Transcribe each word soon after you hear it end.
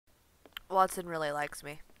Watson really likes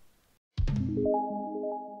me.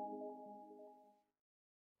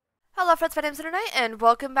 Hello friends, my name's Lunernight, and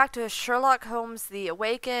welcome back to Sherlock Holmes The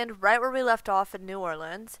Awakened, right where we left off in New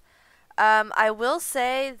Orleans. I will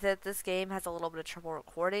say that this game has a little bit of trouble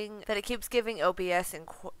recording, that it keeps giving OBS and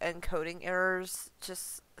encoding errors,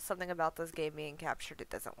 just something about this game being captured it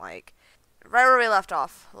doesn't like. Right where we left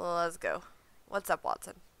off, let's go. What's up,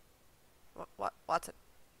 Watson? What, Watson?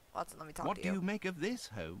 Watson, let me talk What to do you. you make of this,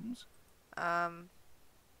 Holmes?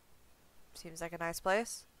 Seems like a nice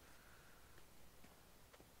place.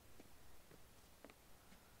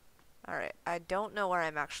 Alright, I don't know where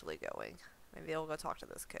I'm actually going. Maybe I'll go talk to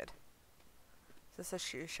this kid. Is this a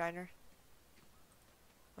shoe shiner?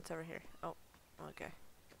 What's over here? Oh, okay.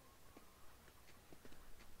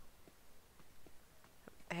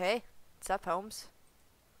 Hey, what's up, Holmes?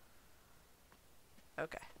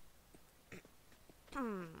 Okay.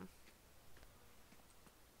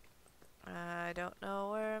 I don't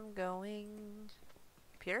know where I'm going.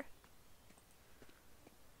 Up here?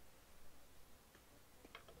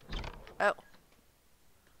 Oh.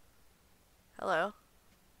 Hello.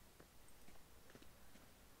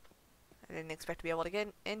 I didn't expect to be able to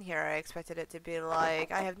get in here. I expected it to be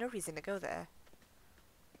like, I have no reason to go there.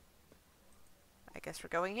 I guess we're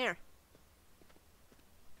going here.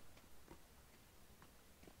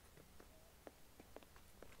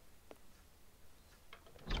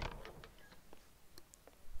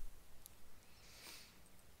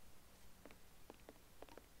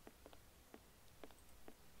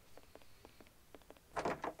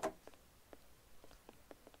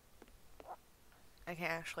 I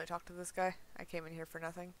can't actually talk to this guy. I came in here for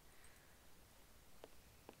nothing.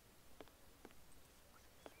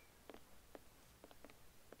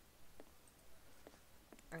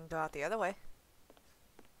 And go out the other way.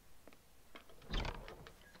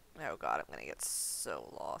 Oh god, I'm gonna get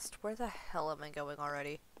so lost. Where the hell am I going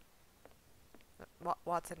already?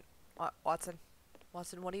 Watson. Watson.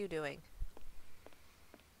 Watson, what are you doing?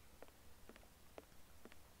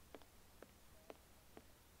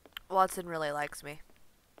 Watson really likes me.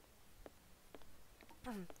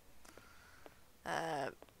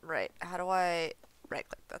 Right. How do I... Right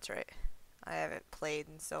click, that's right. I haven't played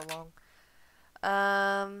in so long.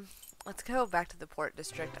 Let's go back to the port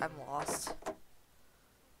district. I'm lost.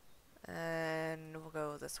 And we'll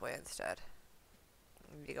go this way instead.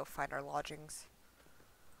 We need to go find our lodgings.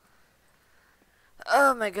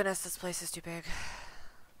 Oh my goodness, this place is too big.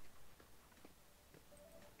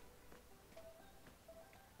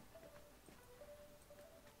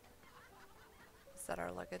 Is that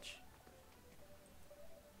our luggage?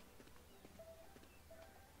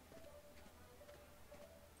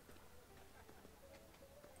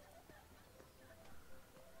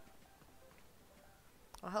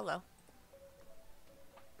 Oh, hello.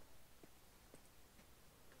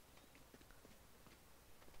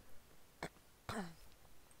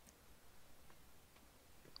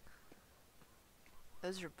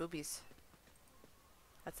 Those are boobies.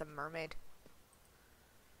 That's a mermaid.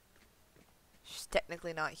 She's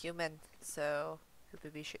technically not human, so her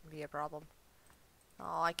boobies shouldn't be a problem.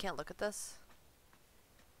 Oh, I can't look at this.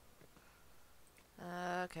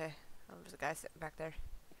 Okay. Oh, there's a guy sitting back there.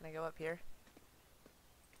 Can I go up here?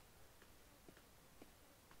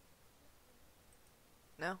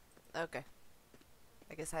 No? Okay.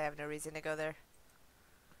 I guess I have no reason to go there.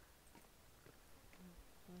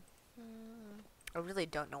 I really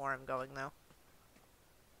don't know where I'm going, though.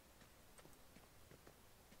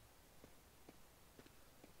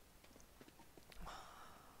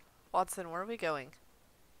 Watson, where are we going?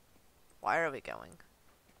 Why are we going?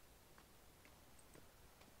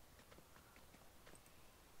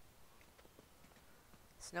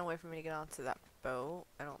 There's no way for me to get onto that boat,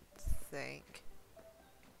 I don't think.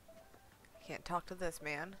 I can't talk to this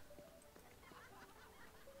man.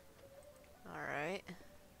 Alright.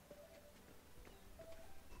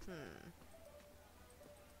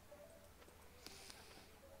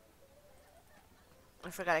 I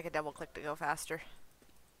forgot I could double click to go faster.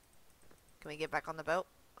 Can we get back on the boat?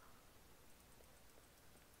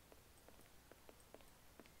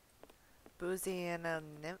 Boozy and a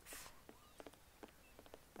nymph?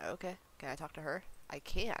 Okay. Can I talk to her? I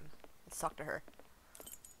can. Let's talk to her.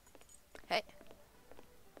 Hey.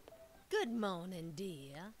 Good morning,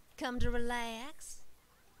 dear. Come to relax?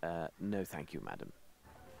 No thank you, madam.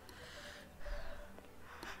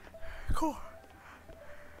 Cool.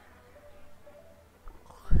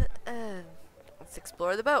 Let's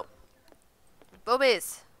explore the boat.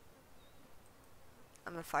 Boobies!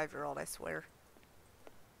 I'm a 5-year-old, I swear.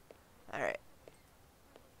 Alright.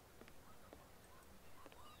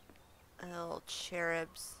 Little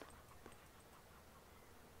cherubs.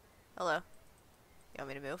 Hello. You want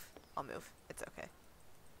me to move? I'll move. It's okay.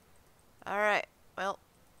 Alright. Well,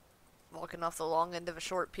 walking off the long end of a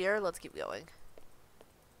short pier. Let's keep going.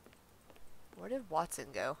 Where did Watson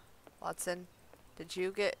go? Watson, did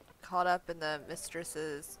you get caught up in the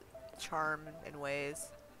mistress's charm and ways?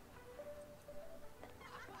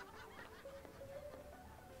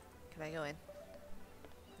 Can I go in?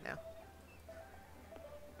 No.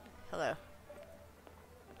 Hello.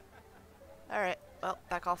 Alright, well,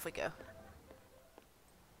 back off we go.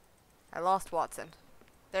 I lost Watson.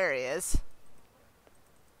 There he is.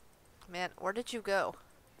 Man, where did you go?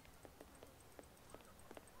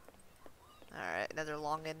 Alright, another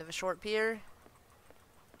long end of a short pier.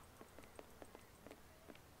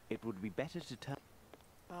 It would be better to turn.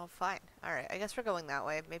 Well, fine. Alright, I guess we're going that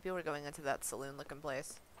way. Maybe we're going into that saloon-looking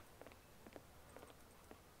place.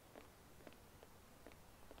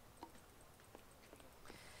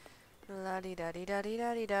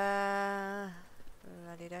 La-di-da-di-da-di-da-di-da.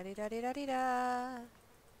 La-di-da-di-da-di-da-di-da.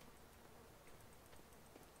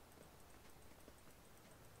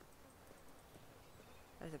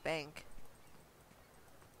 There's a bank.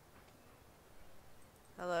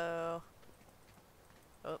 Hello.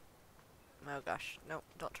 Oh. Oh gosh. No,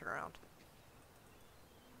 don't turn around.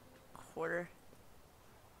 Quarter.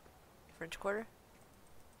 French quarter?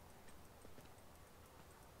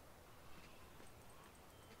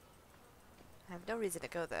 I have no reason to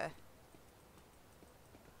go there.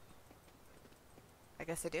 I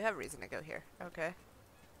guess I do have reason to go here. Okay.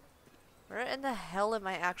 Where in the hell am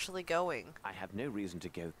I actually going? I have no reason to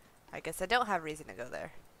go. I guess I don't have reason to go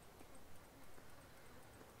there.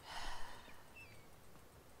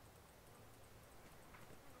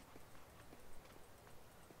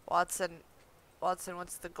 Watson,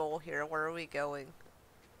 what's the goal here? Where are we going?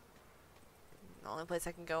 The only place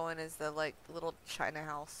I can go in is the, like, little China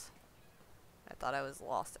house. I thought I was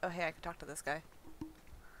lost. Oh, hey, I can talk to this guy.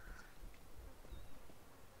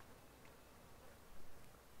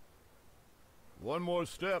 One more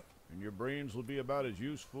step, and your brains will be about as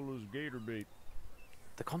useful as gator bait.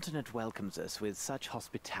 The continent welcomes us with such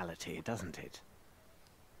hospitality, doesn't it?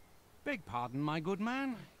 Beg pardon, my good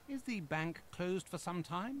man. Is the bank closed for some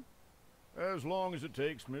time? As long as it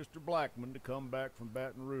takes Mr. Blackman to come back from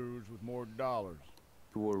Baton Rouge with more dollars.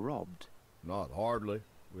 You were robbed. Not hardly.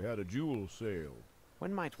 We had a jewel sale.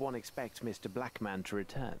 When might one expect Mr. Blackman to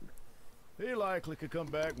return? He likely could come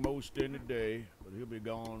back most any day, but he'll be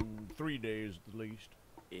gone 3 days at the least.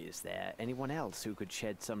 Is there anyone else who could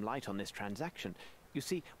shed some light on this transaction? You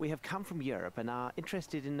see, we have come from Europe and are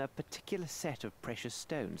interested in a particular set of precious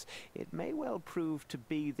stones. It may well prove to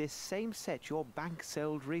be this same set your bank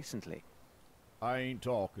sold recently. I ain't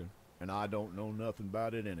talking, and I don't know nothing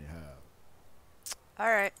about it anyhow.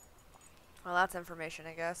 Alright. Well, that's information,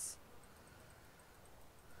 I guess.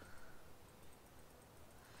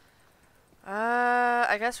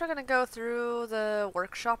 I guess we're gonna go through the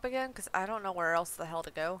workshop again, because I don't know where else the hell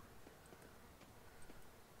to go.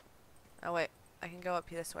 Oh, wait. I can go up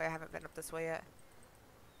this way. I haven't been up this way yet.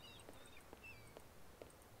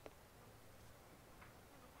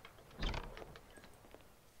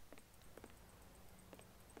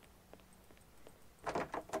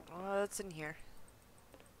 What's in here?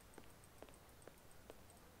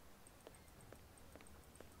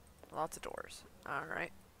 Lots of doors.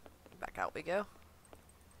 Alright. Back out we go.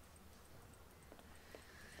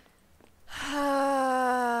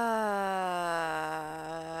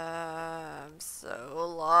 I'm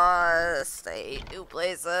so lost. I hate new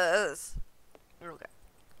places. Okay.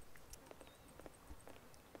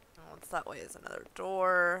 What's that way is another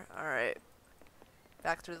door. Alright.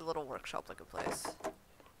 Back through the little workshop looking place.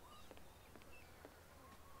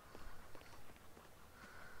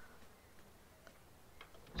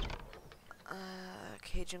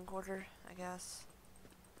 Cajun Quarter, I guess.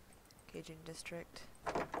 Cajun District.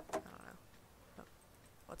 I don't know. Oh,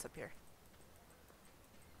 what's up here?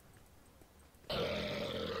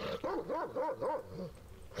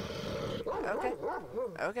 Okay.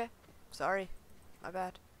 Okay. Sorry. My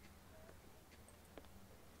bad.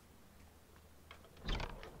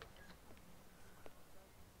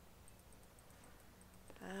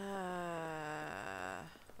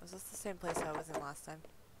 Was this the same place I was in last time?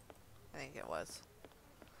 I think it was.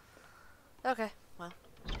 Okay, well.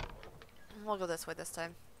 We'll go this way this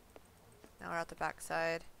time. Now we're at the back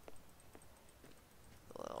side.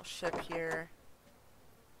 The little ship here.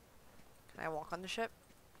 Can I walk on the ship?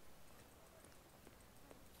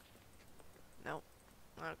 Nope.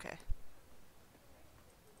 Okay.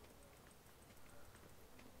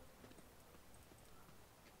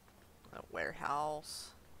 A warehouse.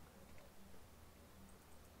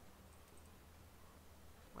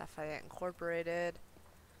 Lafayette Incorporated.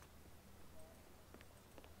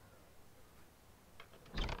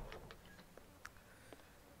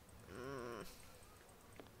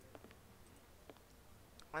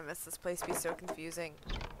 I miss this place be so confusing.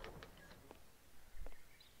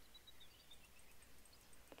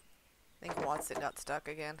 I think Watson got stuck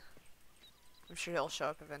again. I'm sure he'll show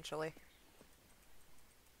up eventually.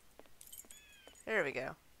 There we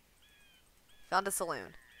go. Found a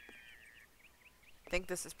saloon. Think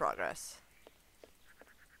this is progress.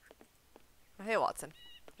 Oh, hey Watson.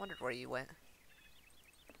 Wondered where you went.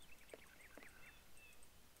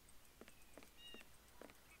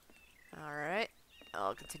 Alright.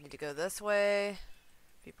 I'll continue to go this way.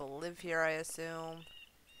 People live here, I assume.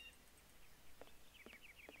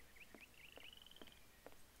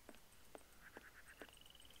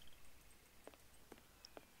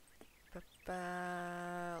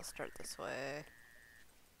 I'll start this way.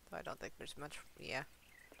 Though I don't think there's much. Yeah.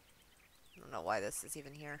 I don't know why this is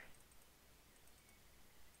even here.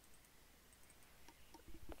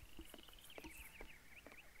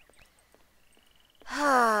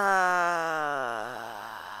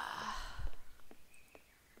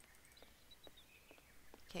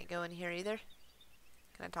 Can't go in here either.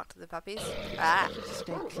 Can I talk to the puppies? Ah!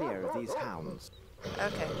 Stay clear of these hounds.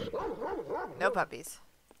 Okay. No puppies.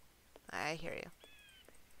 I hear you.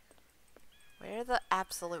 Where the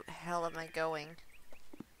absolute hell am I going?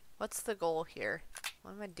 What's the goal here?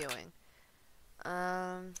 What am I doing?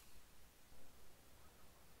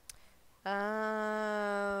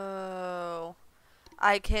 Oh.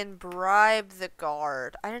 I can bribe the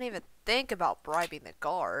guard. I didn't even think about bribing the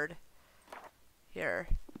guard. Here.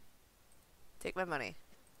 Take my money.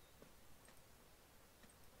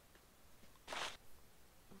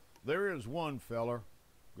 There is one feller.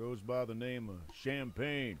 Goes by the name of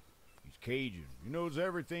Champagne. He's Cajun. He knows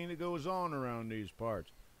everything that goes on around these parts.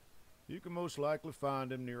 You can most likely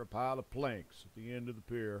find him near a pile of planks at the end of the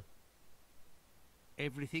pier.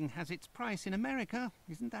 Everything has its price in America.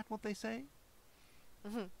 Isn't that what they say?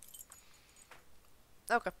 Mm-hmm.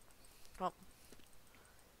 Okay. Well.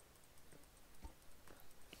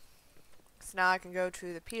 So now I can go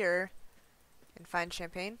to the pier and find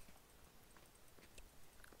Champagne.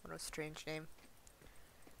 What a strange name.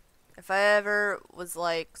 If I ever was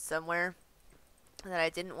like somewhere that I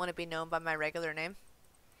didn't want to be known by my regular name,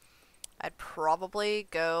 I'd probably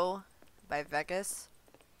go by Vegas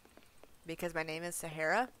because my name is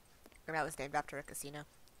Sahara, and I was named after a casino.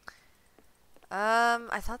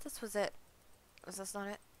 I thought this was it. Was this not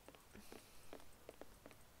it?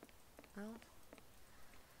 No.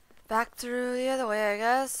 Back through the other way, I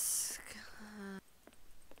guess.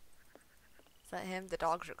 Is that him? The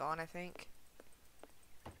dogs are gone, I think.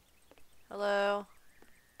 Hello.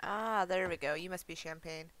 Ah, there we go. You must be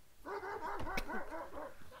Champagne.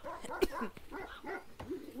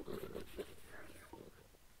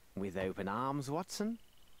 With open arms, Watson?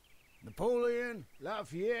 Napoleon,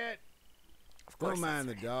 Lafayette. Of course. Don't mind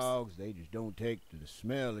the that's their names. dogs. They just don't take to the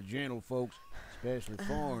smell of gentlefolks, especially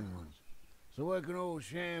foreign ones. So what can old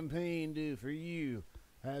Champagne do for you?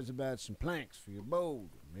 How's about some planks for your boat?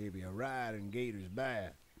 Maybe a ride in Gator's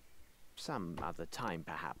Bath? Some other time,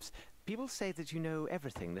 perhaps. People say that you know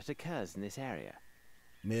everything that occurs in this area.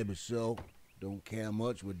 Maybe so. Don't care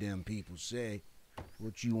much what them people say.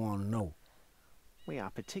 What you want to know? We are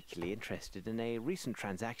particularly interested in a recent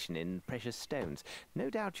transaction in precious stones. No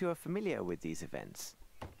doubt you are familiar with these events.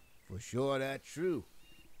 For sure that's true.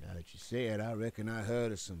 Now that you say it, I reckon I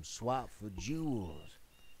heard of some swap for jewels.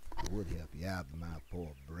 It would help you out, but my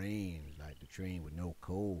poor brain's like the train with no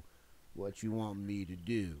coal. What you want me to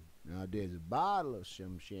do? Now there's a bottle of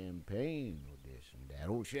some champagne or this and that.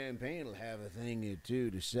 Old Champagne will have a thing or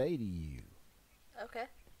two to say to you. Okay.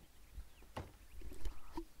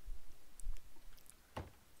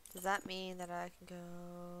 Does that mean that I can go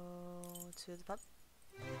to the pub?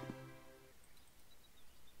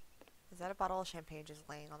 Is that a bottle of champagne just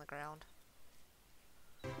laying on the ground?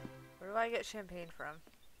 Where do I get champagne from?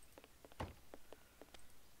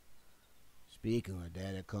 Speaking of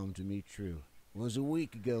that, it come to me true. Was a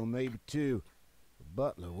week ago, maybe two. A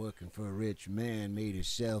butler working for a rich man made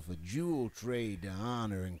himself a jewel trade to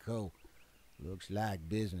honor and co. Looks like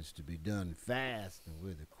business to be done fast and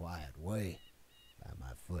with a quiet way. By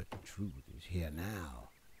my foot, the truth is here now.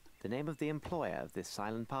 The name of the employer of this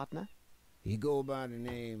silent partner? He go by the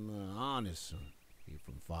name Arneson. He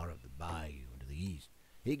from far up the bayou to the east.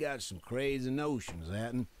 He got some crazy notions,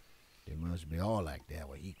 Hatton. They must be all like that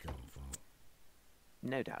where he come from.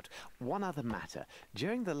 No doubt. One other matter.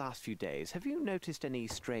 During the last few days, have you noticed any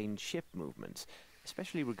strange ship movements,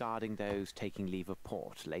 especially regarding those taking leave of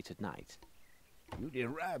port late at night? You did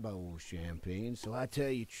right by old Champagne, so I tell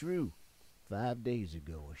you true. 5 days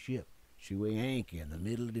ago, a ship, she weighed anchor in the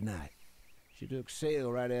middle of the night. She took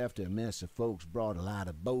sail right after a mess of folks brought a lot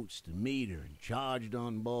of boats to meet her and charged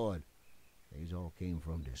on board. These all came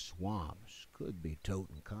from the swamps. Could be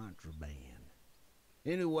toting contraband.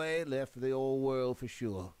 Anyway, left for the old world for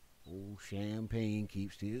sure. Old Champagne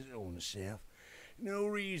keeps to his own self. No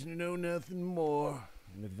reason to know nothing more.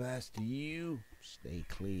 And advice to you, stay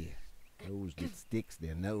clear. Those that sticks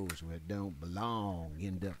their nose where it don't belong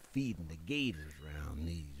end up feeding the gators round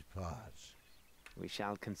these parts. We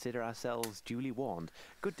shall consider ourselves duly warned.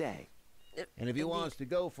 Good day. And if you wants to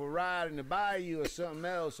go for a ride in the bayou or something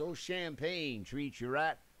else, old Champagne treats you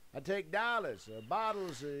right. I take dollars,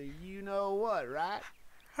 bottles, you know what, right?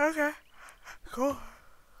 Okay. Cool.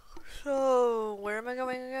 So, where am I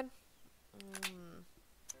going again?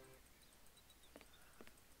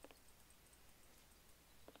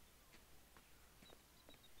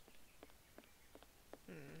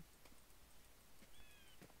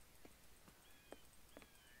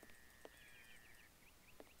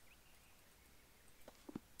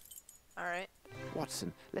 Alright.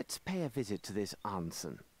 Watson, let's pay a visit to this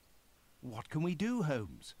Anson. What can we do,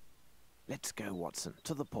 Holmes? Let's go, Watson,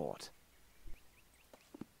 to the port.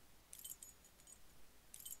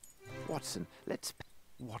 Watson, let's...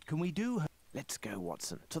 What can we do? Let's go,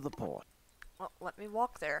 Watson, to the port. Well, let me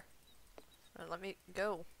walk there. Or let me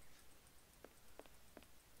go.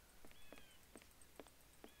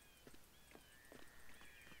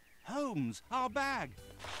 Holmes, our bag!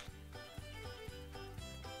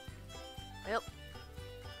 Yep.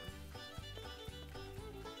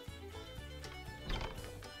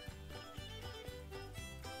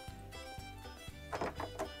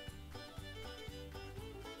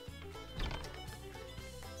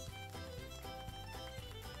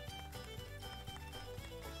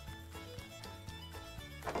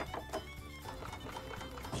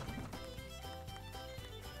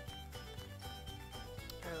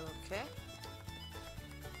 Okay.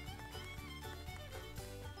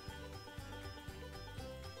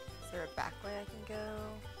 Is there a back way I can go?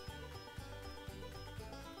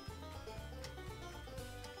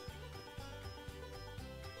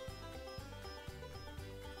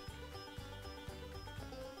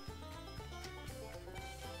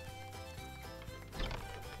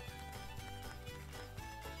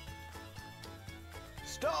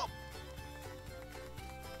 Stop!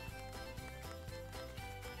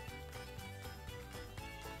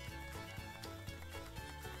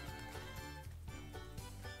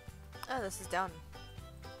 Oh, this is down.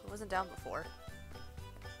 It wasn't down before.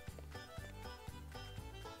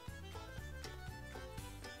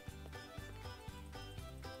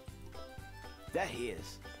 There he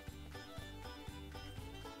is.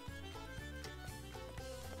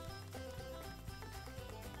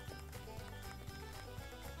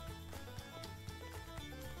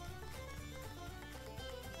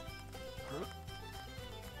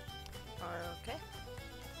 Okay.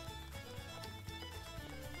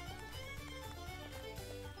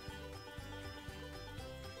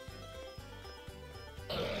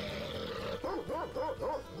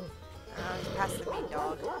 He's past the meat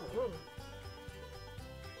dog. How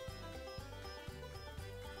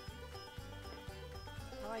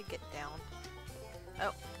do I get down?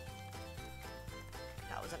 Oh.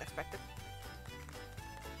 That was unexpected.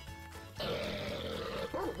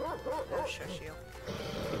 Oh, shush you.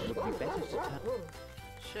 It would be better to turn...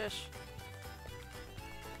 Shush.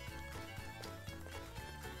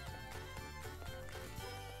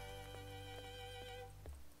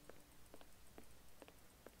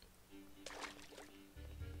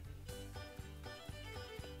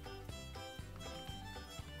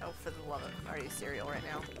 Oh, for the love of... Are you cereal right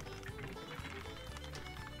now?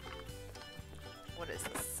 What is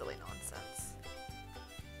this silly nonsense?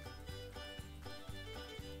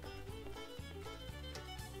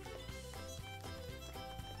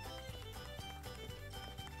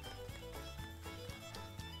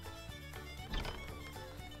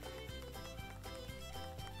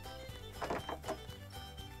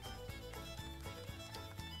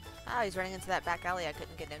 Ah, he's running into that back alley I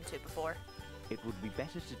couldn't get into before. It would be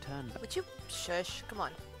better to turn back. Would you shush? Come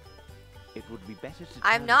on. It would be better to turn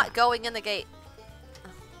I'm not back. going in the gate.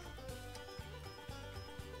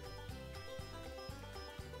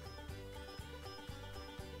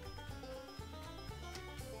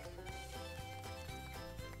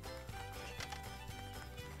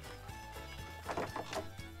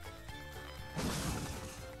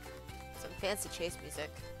 Some fancy chase music.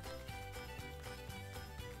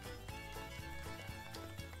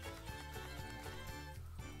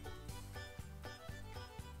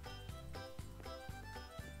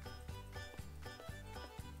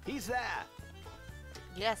 He's there.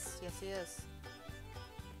 Yes, yes he is.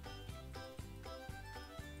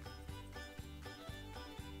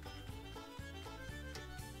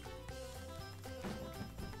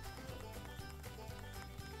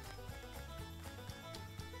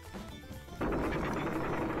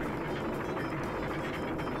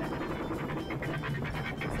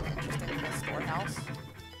 Interesting little storehouse.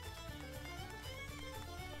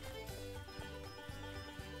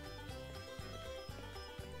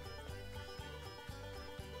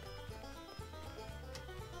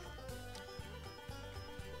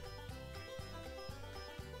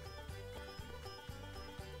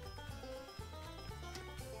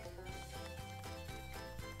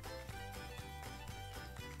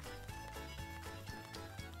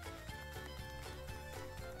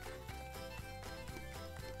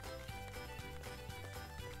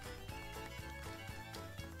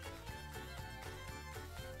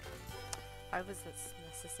 Why was this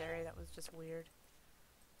necessary? That was just weird.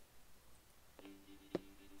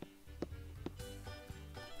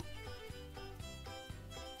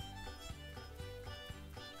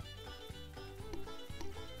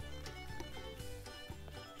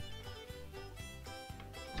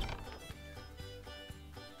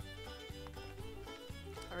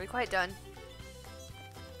 Are we quite done?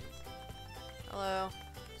 Hello.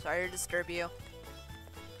 Sorry to disturb you.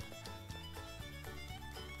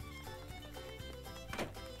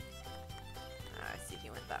 I see he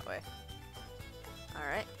went that way.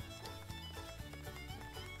 Alright.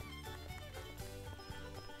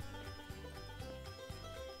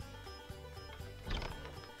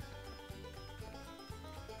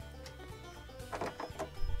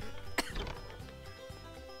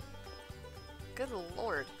 Good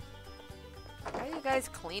lord. What are you guys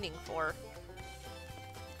cleaning for?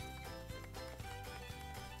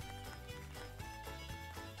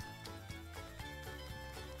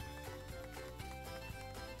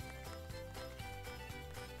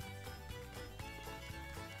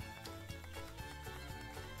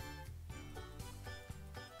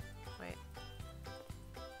 Wait.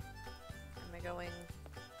 Am I going?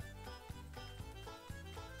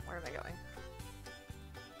 Where am I going?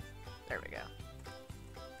 There we go.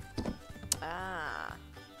 Ah.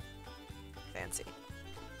 Fancy.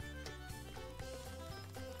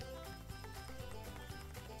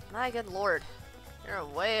 My good lord. You're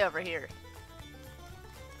way over here.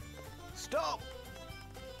 Stop!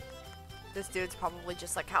 This dude's probably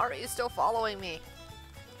just like, how are you still following me?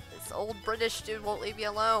 This old British dude won't leave me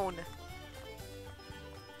alone.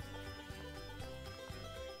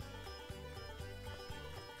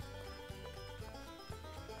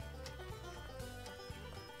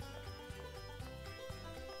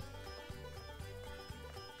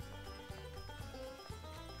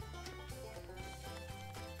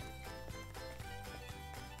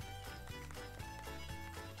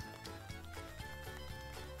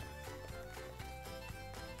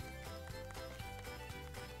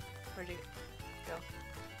 Where'd you go?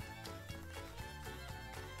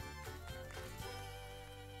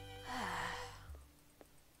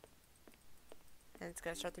 And it's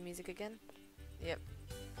gonna start the music again? Yep.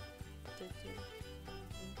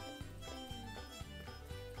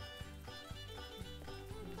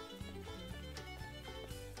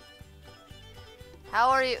 How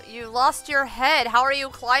are you? You lost your head. How are you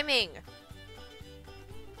climbing?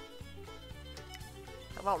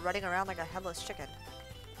 How about running around like a headless chicken?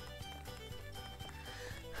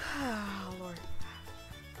 Oh, Lord.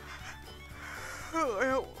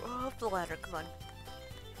 Oh, up the ladder, come on.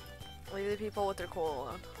 Leave the people with their coal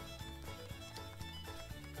alone.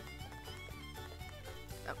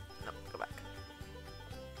 Oh, no, go back.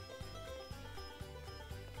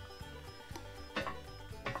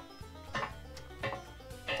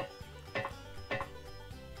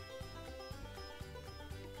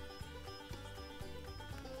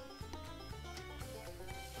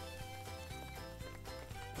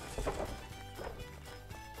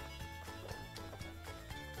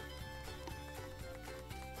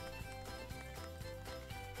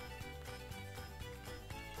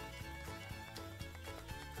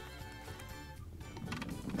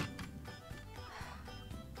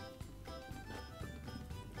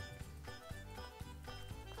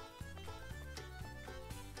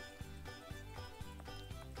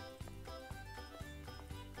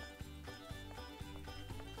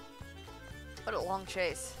 What a long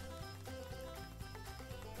chase.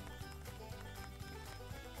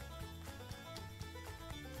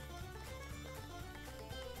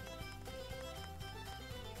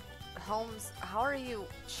 Holmes, how are you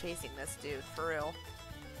chasing this dude, for real?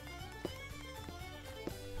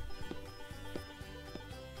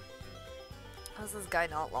 I was Has this guy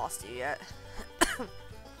not lost you yet?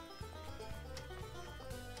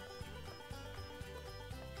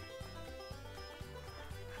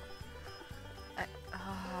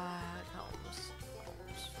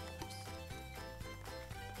 Holmes.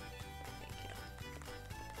 Thank you.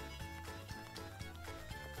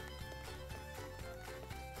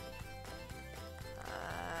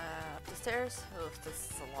 Up the stairs? Oof, this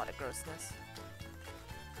is a lot of grossness.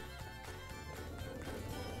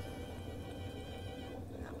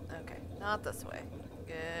 No, okay, not this way.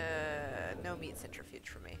 Good. No meat centrifuge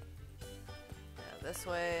for me. No, this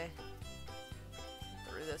way.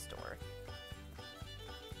 Through this door.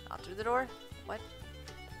 Not through the door? What?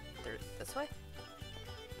 Through this way?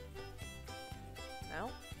 No?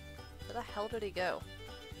 Where the hell did he go?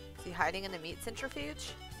 Is he hiding in the meat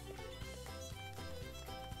centrifuge?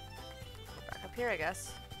 Go back up here, I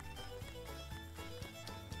guess.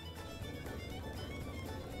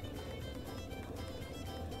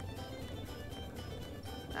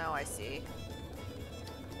 Oh, I see.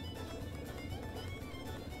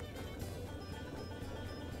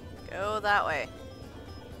 Go that way.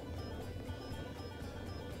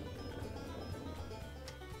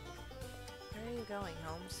 Where are you going,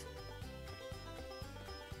 Holmes?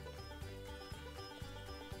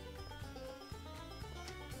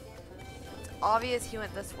 It's obvious he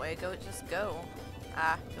went this way. Just go.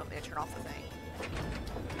 Ah, you want me to turn off the thing?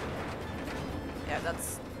 Yeah,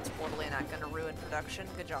 that's totally not gonna ruin production.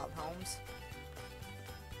 Good job, Holmes.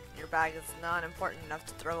 Your bag is not important enough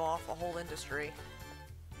to throw off a whole industry.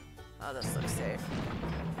 Oh, this looks safe.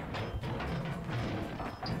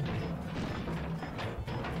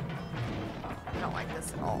 I don't like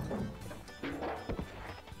this at all.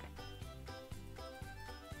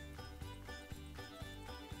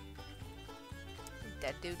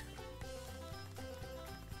 Dead dude.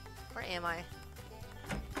 Where am I?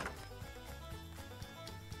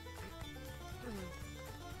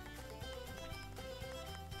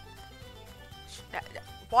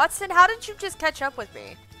 Watson, how did you just catch up with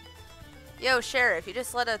me? Yo, Sheriff, you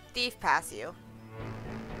just let a thief pass you.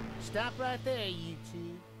 Stop right there, you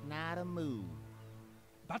two. Not a move.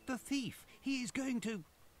 But the thief, he is going to...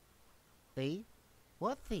 Thief?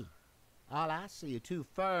 What thief? All I see are two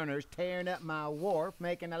foreigners tearing up my wharf,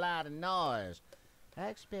 making a lot of noise. I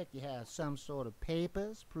expect you have some sort of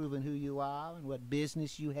papers proving who you are and what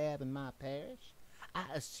business you have in my parish. I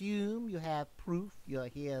assume you have proof you're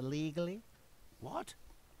here legally. What?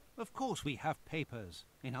 Of course we have papers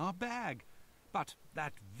in our bag. But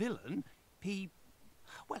that villain, he...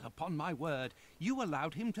 Well, upon my word, you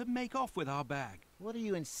allowed him to make off with our bag. What are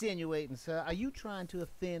you insinuating, sir? Are you trying to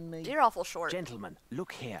offend me? You're awful short. Gentlemen,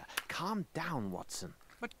 look here. Calm down, Watson.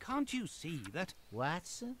 But can't you see that...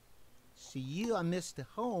 Watson? So you are Mr.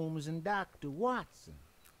 Holmes and Dr. Watson.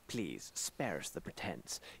 Please, spare us the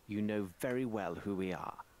pretense. You know very well who we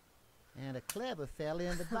are. And a clever fella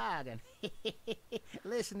in the bargain.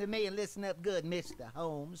 Listen to me and listen up good, Mr.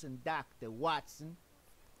 Holmes and Dr. Watson.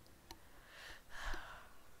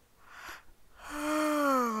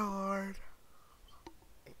 Lord.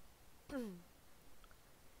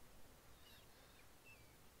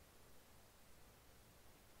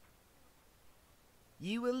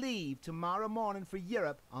 You will leave tomorrow morning for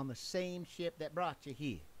Europe on the same ship that brought you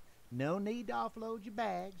here. No need to offload your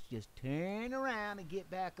bags. Just turn around and get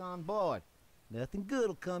back on board. Nothing good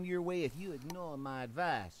will come your way if you ignore my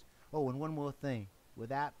advice. Oh, and one more thing.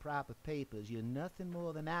 Without proper papers, you're nothing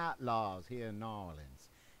more than outlaws here in New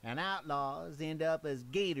Orleans. And outlaws end up as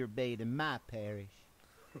gator bait in my parish.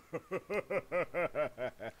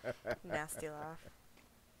 Nasty laugh.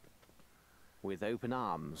 With open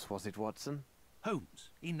arms, was it, Watson?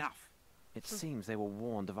 Holmes, enough. It seems they were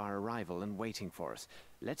warned of our arrival and waiting for us.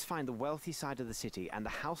 Let's find the wealthy side of the city and the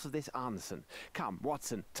house of this Anderson. Come,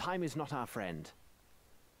 Watson, time is not our friend.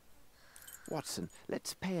 Watson,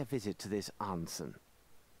 let's pay a visit to this Anderson.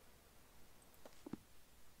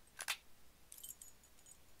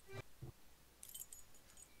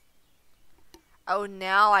 Oh,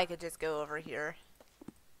 now I could just go over here.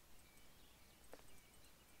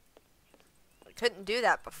 I couldn't do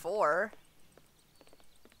that before.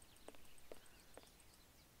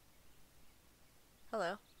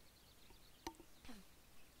 Hello.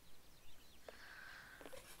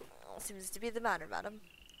 What seems to be the matter, madam?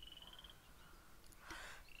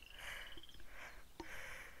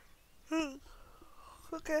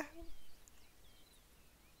 Okay.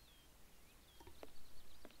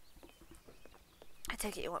 I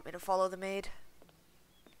take it you want me to follow the maid?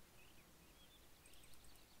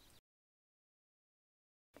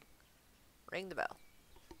 Ring the bell.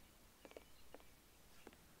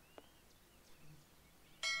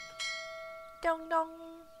 Dong dong.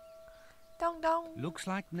 Dong dong. Looks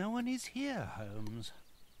like no one is here, Holmes.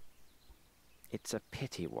 It's a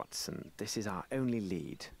pity, Watson. This is our only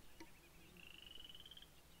lead.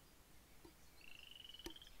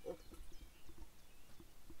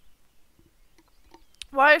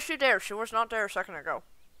 Why is she there? She was not there a second ago.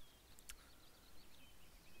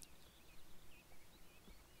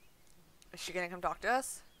 Is she gonna come talk to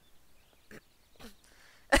us?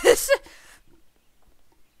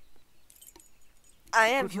 I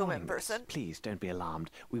am Good human morning, miss. person. Please don't be alarmed.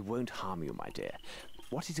 We won't harm you, my dear.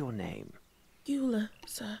 What is your name? Eula,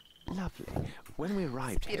 sir. Lovely. When we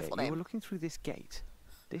arrived here, beautiful you name. were looking through this gate.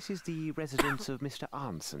 This is the residence of Mr.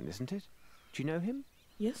 Arnson, isn't it? Do you know him?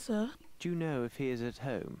 Yes, sir. Do you know if he is at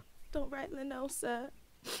home? Don't rightly know, sir.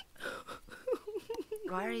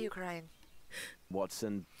 Why are you crying?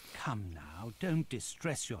 Watson, Come now, don't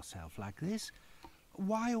distress yourself like this.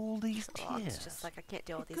 Why all these Oh, tears? it's just like I can't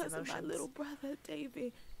deal with these Because emotions. of my little brother,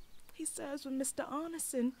 Davy. He serves with Mr.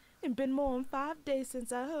 Arneson, and been more than 5 days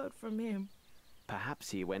since I heard from him.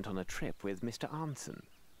 perhaps he went on a trip with Mr. Arnson.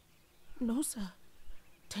 No, sir.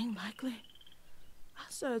 Tain't likely. I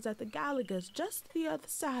serves at the Gallagher's just the other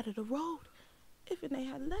side of the road. If they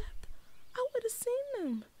had left, I would have seen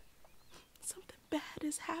them. Something bad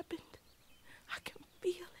has happened. I can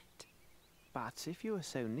feel it. But if you were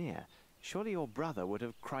so near, surely your brother would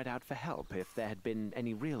have cried out for help if there had been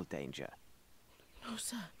any real danger. No,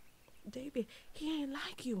 sir. Davy, he ain't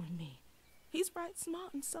like you and me. He's right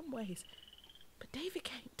smart in some ways. But Davy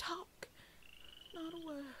can't talk. Not a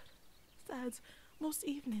word. Besides, most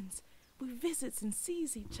evenings, we visits and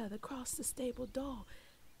sees each other across the stable door.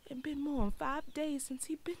 And been more than 5 days since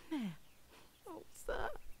he been there. Oh, sir.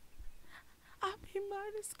 I be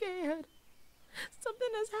mighty scared. Something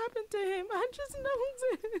has happened to him. I just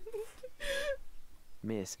knows it.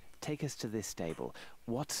 Miss, take us to this stable.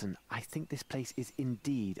 Watson, I think this place is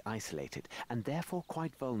indeed isolated, and therefore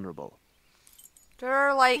quite vulnerable. There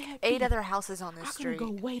are like Yeah, 8 be. other houses on this I street.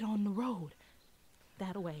 can go wait on the road.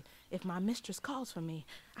 That way, if my mistress calls for me,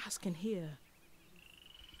 I can hear.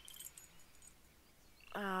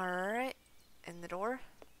 Alright. In the door.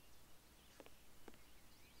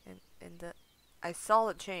 In the... I saw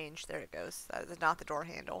it change. There it goes. That is not the door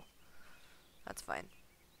handle. That's fine.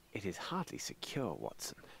 It is hardly secure,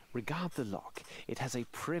 Watson. Regard the lock. It has a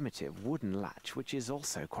primitive wooden latch, which is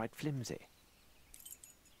also quite flimsy.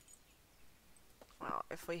 Well,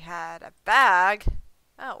 if we had a bag...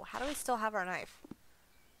 Oh, how do we still have our knife?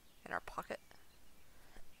 In our pocket?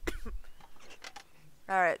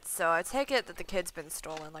 Alright, so I take it that the kid's been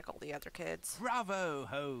stolen like all the other kids. Bravo,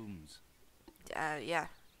 Holmes. Yeah,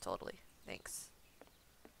 totally. Thanks.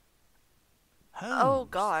 Holmes, Oh,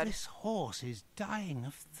 God. This horse is dying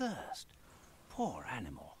of thirst. Poor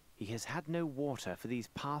animal. He has had no water for these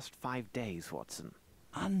past 5 days, Watson.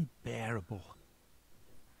 Unbearable.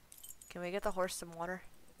 Can we get the horse some water?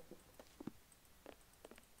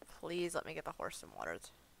 Please let me get the horse some water.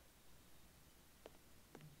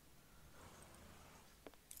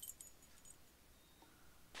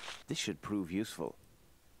 This should prove useful.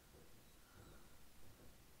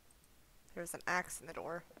 There's an axe in the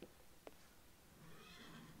door.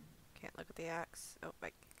 Can't look at the axe. Oh,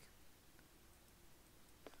 my.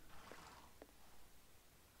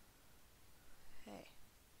 Hey.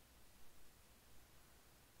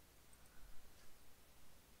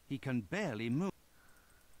 He can barely move.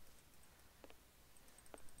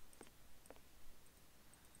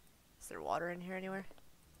 Is there water in here anywhere?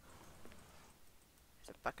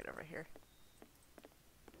 There's a bucket over here.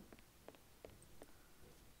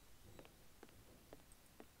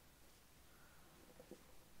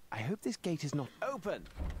 I hope this gate is not open.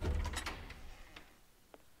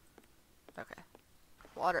 Okay.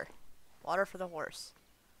 Water. Water for the horse.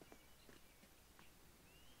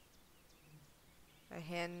 My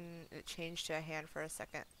hand, it changed to a hand for a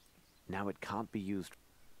second. Now it can't be used.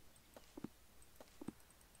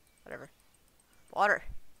 Whatever. Water.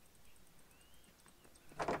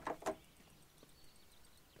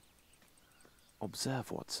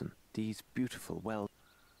 Observe, Watson, these beautiful well...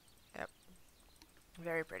 Yep.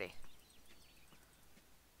 Very pretty.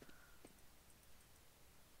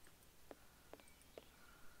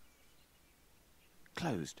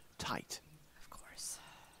 Closed, tight. Of course.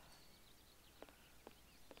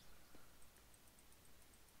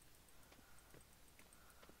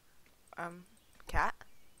 Cat?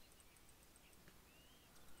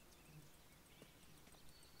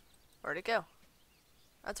 Where'd it go?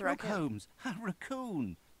 That's a Look, raccoon. Holmes, a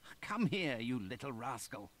raccoon. Come here, you little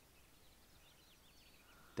rascal.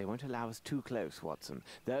 They won't allow us too close, Watson,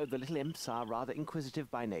 though the little imps are rather inquisitive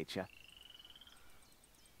by nature.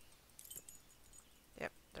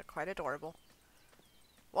 Quite adorable.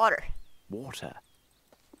 Water. Water.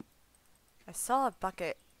 I saw a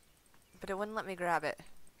bucket, but it wouldn't let me grab it.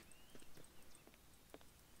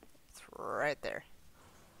 It's right there.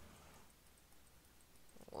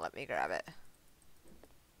 Let me grab it.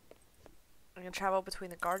 I'm gonna travel between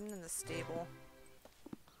the garden and the stable.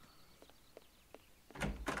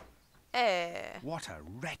 Eh. What a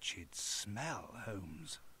wretched smell,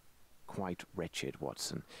 Holmes. Quite wretched,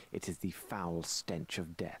 Watson. It is the foul stench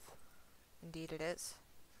of death. Indeed it is.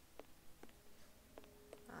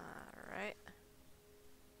 Alright.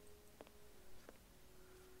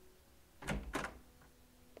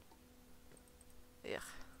 Ugh.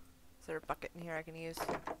 Is there a bucket in here I can use?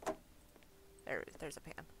 There's a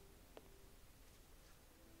pan.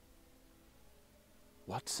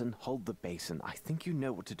 Watson, hold the basin. I think you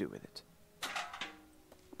know what to do with it.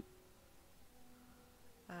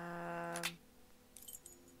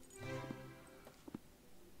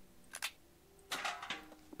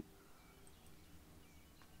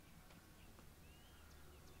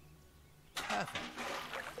 Perfect.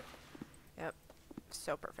 Yep.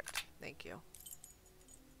 So perfect. Thank you.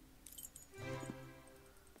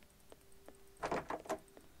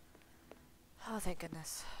 Oh, thank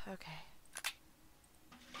goodness. Okay.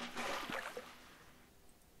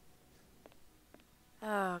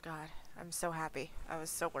 Oh, God. I'm so happy. I was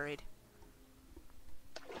so worried.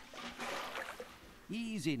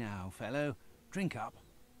 Easy now, fellow. Drink up.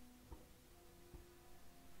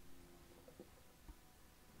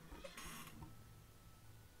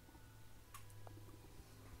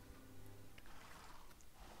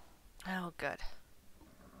 Oh, good.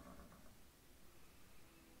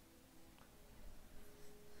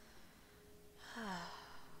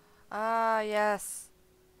 Ah, yes.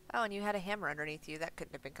 Oh, and you had a hammer underneath you. That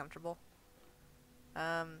couldn't have been comfortable.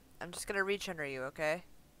 I'm just gonna reach under you, okay?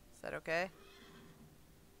 Is that okay?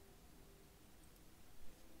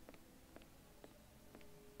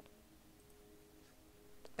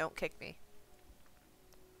 Don't kick me.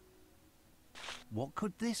 What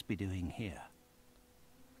could this be doing here?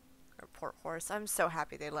 Or poor horse. I'm so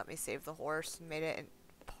happy they let me save the horse and made it in,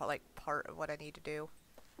 like, part of what I need to do.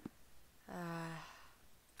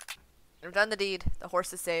 I've done the deed. The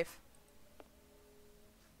horse is safe.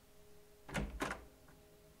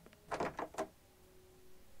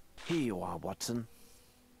 Here you are, Watson.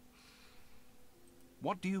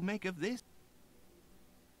 What do you make of this?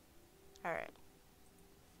 Alright.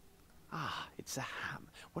 Ah, it's a ham.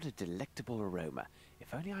 What a delectable aroma.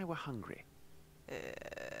 If only I were hungry.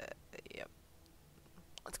 Yep.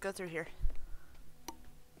 Let's go through here.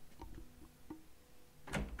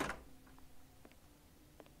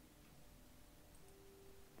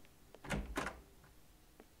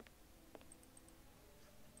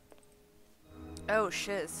 Oh,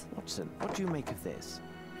 shiz. Watson, what do you make of this?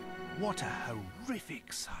 What a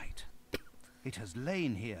horrific sight. It has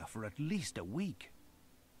lain here for at least a week.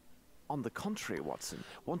 On the contrary, Watson,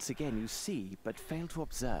 once again you see, but fail to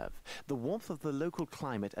observe. The warmth of the local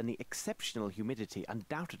climate and the exceptional humidity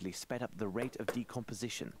undoubtedly sped up the rate of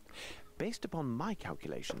decomposition. Based upon my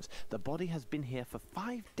calculations, the body has been here for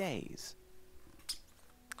 5 days.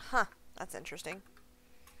 Huh. That's interesting.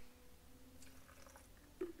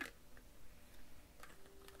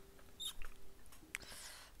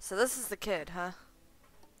 So this is the kid, huh?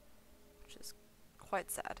 Which is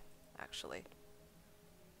quite sad, actually.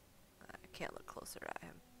 I can't look closer at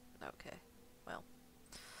him. Okay. Well.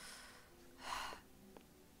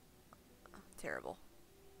 Terrible.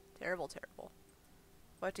 Terrible, terrible.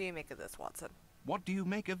 What do you make of this, Watson? What do you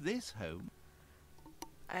make of this, Holmes?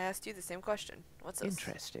 I asked you the same question. What's this?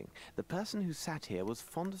 Interesting. The person who sat here was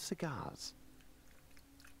fond of cigars.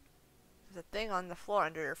 There's a thing on the floor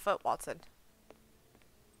under your foot, Watson.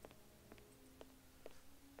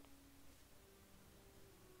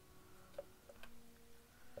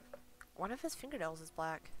 One of his fingernails is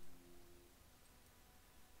black.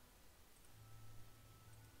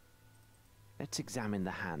 Let's examine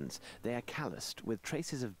the hands. They are calloused, with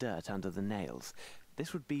traces of dirt under the nails.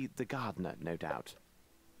 This would be the gardener, no doubt.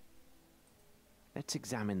 Let's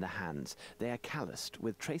examine the hands. They are calloused,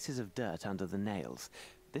 with traces of dirt under the nails.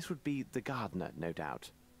 This would be the gardener, no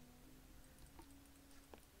doubt.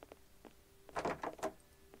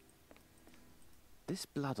 This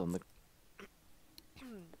blood on the...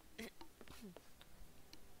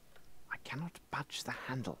 I cannot budge the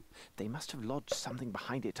handle. They must have lodged something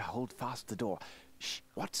behind it to hold fast the door. Shh,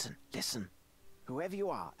 Watson, listen. Whoever you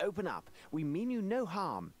are, open up. We mean you no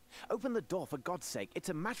harm. Open the door, for God's sake. It's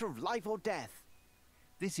a matter of life or death.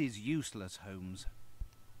 This is useless, Holmes.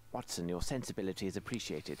 Watson, your sensibility is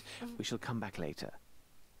appreciated. We shall come back later.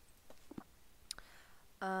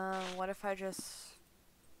 What if I just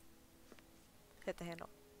hit the handle?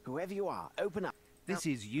 Whoever you are, open up. This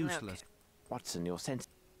is useless. Watson, your sense.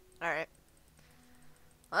 Alright.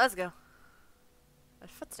 Well, let's go.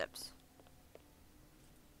 There's footsteps.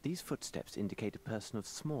 These footsteps indicate a person of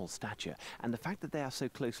small stature, and the fact that they are so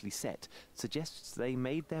closely set suggests they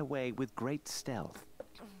made their way with great stealth.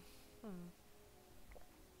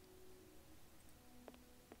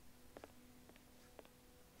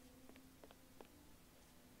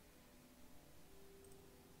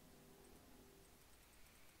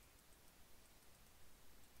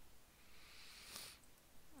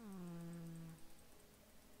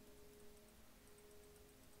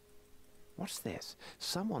 What's this?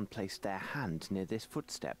 Someone placed their hand near this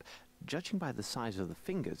footstep. Judging by the size of the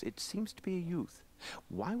fingers, it seems to be a youth.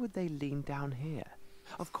 Why would they lean down here?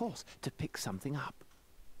 Of course, to pick something up.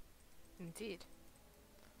 Indeed.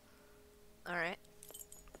 Alright.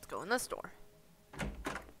 Let's go in this door.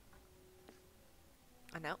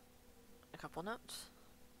 A note. A couple notes.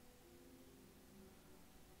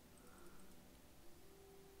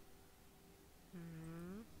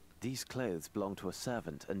 These clothes belong to a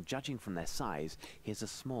servant, and judging from their size, he is a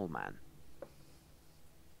small man.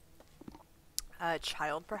 A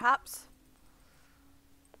child, perhaps?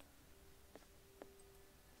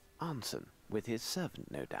 Arnson, with his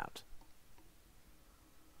servant, no doubt.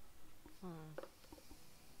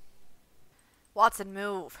 Watson,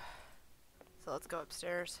 move. So let's go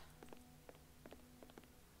upstairs.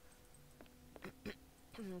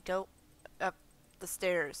 Go up the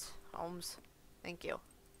stairs, Holmes. Thank you.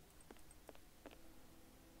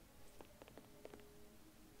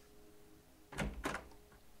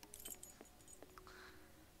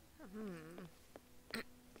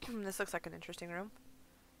 This looks like an interesting room.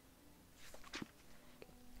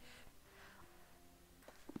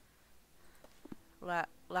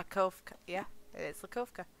 Lakovka. Yeah, it is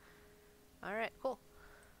Lakovka. Alright, cool.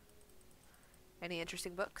 Any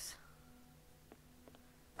interesting books?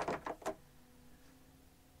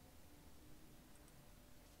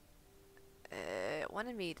 It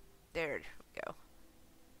wanted me. There we go.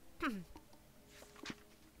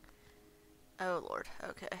 Oh lord,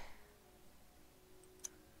 okay.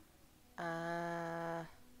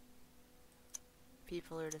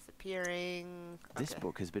 People are disappearing. This Okay.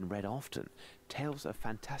 book has been read often. Tales of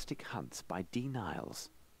Fantastic Hunts by D. Niles.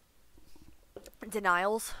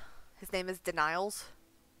 Denials. His name is Denials.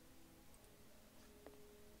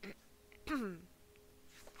 Yep.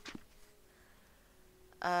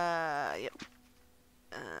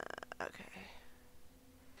 Okay.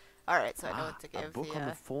 Alright, so I know what to A give book on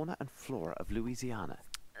the fauna and flora of Louisiana.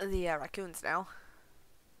 the raccoons now.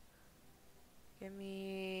 Give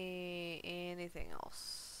me anything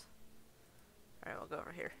else. Alright, we'll go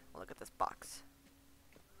over here. We'll look at this box.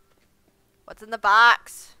 What's in the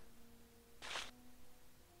box?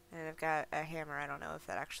 And I've got a hammer. I don't know if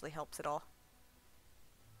that actually helps at all.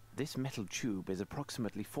 This metal tube is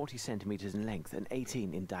approximately 40 centimeters in length and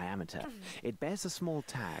 18 in diameter. It bears a small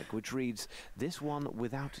tag which reads, "This one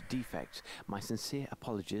without defect. My sincere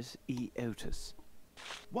apologies, E. Otis."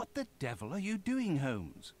 What the devil are you doing,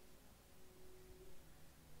 Holmes?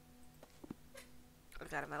 I've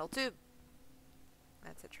got a metal tube.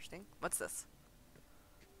 That's interesting. What's this?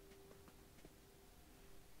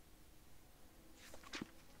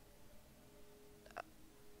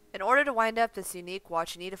 In order to wind up this unique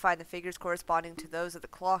watch, you need to find the figures corresponding to those of the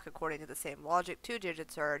clock according to the same logic. 2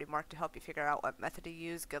 digits are already marked to help you figure out what method to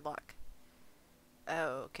use. Good luck.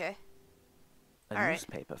 Okay. A All right.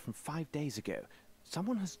 newspaper from 5 days ago.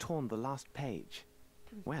 Someone has torn the last page.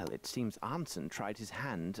 Well, it seems Arnson tried his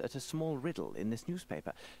hand at a small riddle in this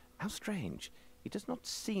newspaper. How strange. He does not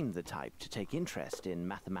seem the type to take interest in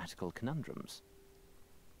mathematical conundrums.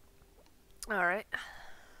 Alright.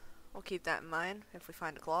 We'll keep that in mind if we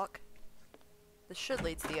find a clock. This should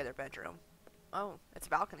lead to the other bedroom. Oh, it's a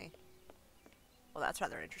balcony. Well, that's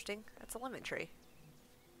rather interesting. That's a lemon tree.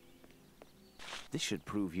 This should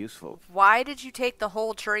prove useful. Why did you take the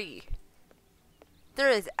whole tree? There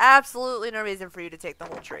is absolutely no reason for you to take the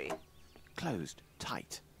whole tree. Closed.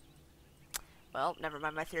 Tight. Well, never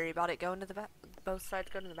mind my theory about it going to the both sides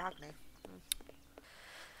going to the balcony.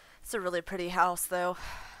 It's a really pretty house, though.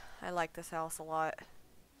 I like this house a lot.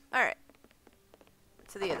 Alright.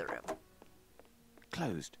 To the other room.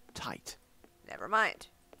 Closed. Tight. Never mind.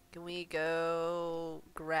 Can we go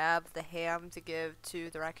grab the ham to give to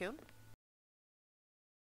the raccoon?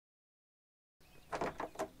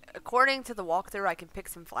 According to the walkthrough, I can pick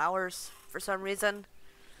some flowers for some reason.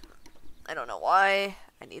 I don't know why.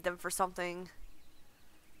 I need them for something.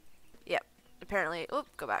 Yep. Apparently.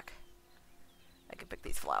 Oop, go back. I can pick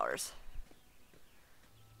these flowers.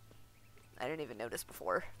 I didn't even notice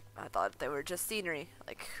before. I thought they were just scenery.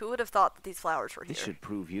 Like, who would have thought that these flowers were here? This should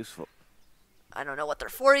prove useful. I don't know what they're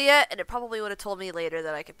for yet, and it probably would have told me later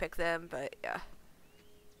that I could pick them, but yeah.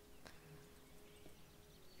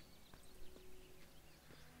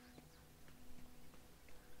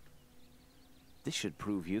 This should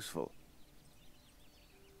prove useful.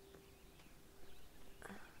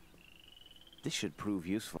 This should prove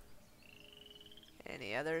useful.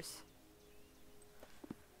 Any others?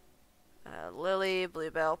 Lily,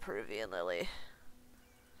 bluebell, Peruvian lily.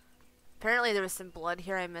 Apparently there was some blood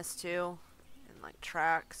here I missed too. And like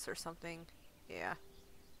tracks or something. Yeah.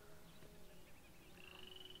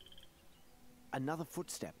 Another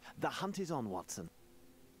footstep. The hunt is on, Watson.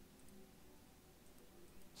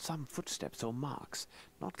 Some footsteps or marks.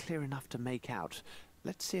 Not clear enough to make out.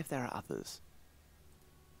 Let's see if there are others.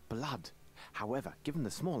 Blood. However, given the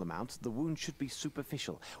small amount, the wound should be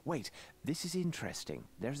superficial. Wait, this is interesting.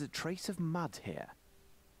 There's a trace of mud here.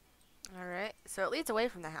 Alright, so it leads away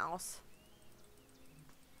from the house.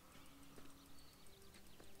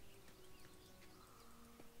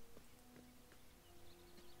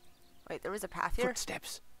 Wait, there was a path here?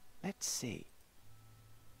 Footsteps. Let's see.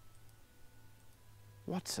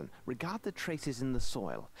 Watson, regard the traces in the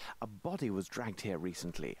soil. A body was dragged here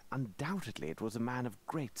recently. Undoubtedly, it was a man of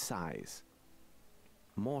great size.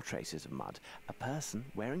 More traces of mud. A person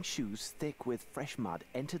wearing shoes thick with fresh mud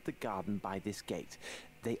entered the garden by this gate.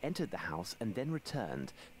 They entered the house and then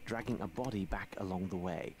returned, dragging a body back along the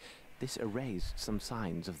way. This erased some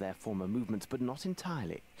signs of their former movements, but not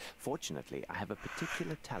entirely. Fortunately, I have a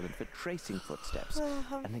particular talent for tracing footsteps.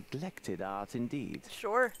 A neglected art indeed.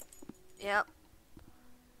 Sure. Yep.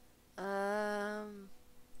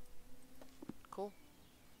 Cool.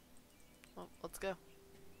 Well, let's go.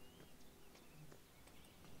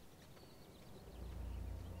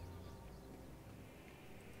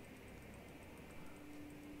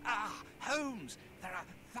 Ah, Holmes! There are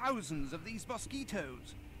thousands of these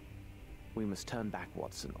mosquitoes. We must turn back,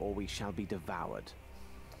 Watson, or we shall be devoured.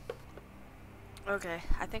 Okay,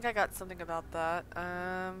 I think I got something about that.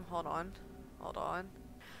 Hold on.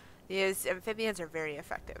 These amphibians are very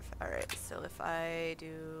effective. Alright, so if I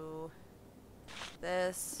do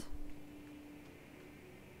this,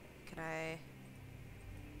 can I...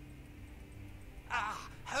 Ah,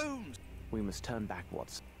 Holmes! We must turn back,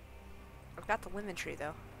 Watson. I've got the lemon tree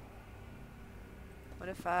though. What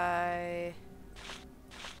if I...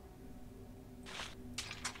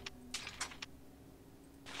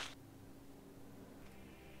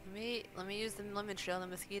 Let me use the lemon tree on the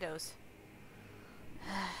mosquitoes.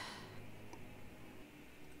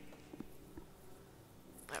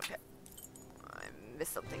 Okay. I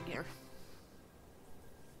missed something here.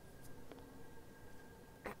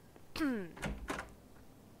 I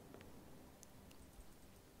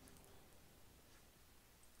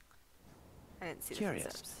didn't see the Curious.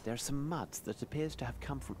 footsteps. There's some mud that appears to have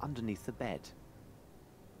come from underneath the bed.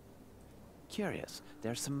 Curious.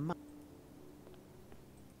 There's some mud.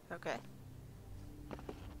 Okay.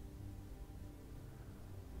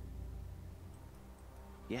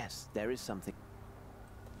 Yes, there is something.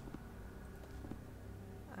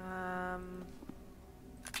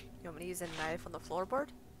 You want me to use a knife on the floorboard?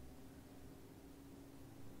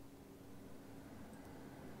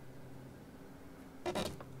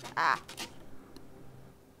 Ah.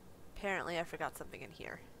 Apparently I forgot something in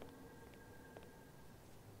here.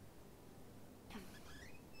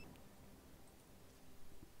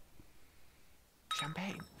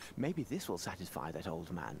 Champagne. Maybe this will satisfy that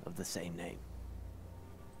old man of the same name.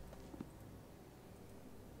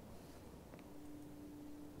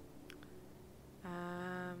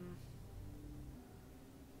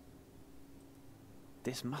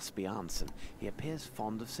 This must be Arnson. He appears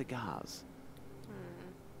fond of cigars.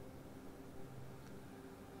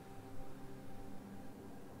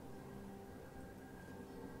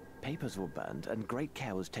 Papers were burned, and great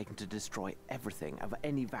care was taken to destroy everything of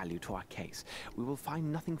any value to our case. We will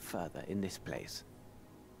find nothing further in this place.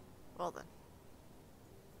 Well then.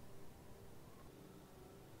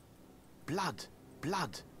 Blood!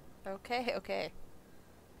 Blood! Okay, okay.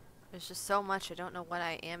 There's just so much I don't know what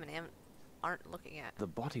I am and aren't looking at. The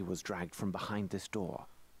body was dragged from behind this door.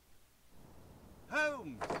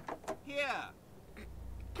 Holmes! Here!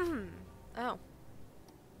 Oh.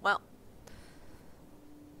 Well.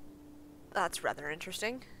 That's rather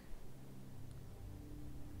interesting.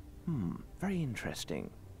 Very interesting.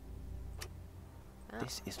 Oh.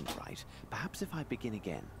 This isn't right. Perhaps if I begin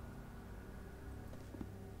again.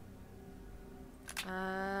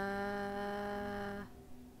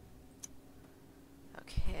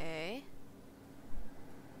 Okay.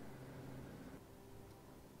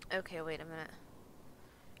 Okay, wait a minute.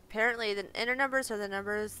 Apparently, the inner numbers are the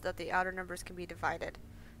numbers that the outer numbers can be divided.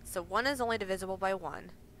 So 1 is only divisible by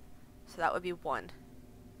 1. So that would be 1.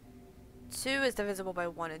 2 is divisible by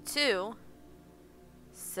 1 and 2.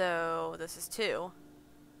 So this is 2.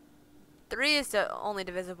 3 is only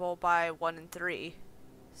divisible by 1 and 3.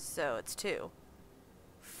 So it's 2.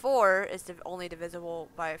 4 is only divisible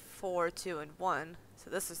by 4, 2, and 1. So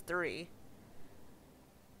this is 3.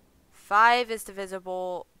 5 is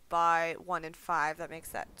divisible by 1 and 5. That makes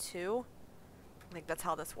that 2. I think that's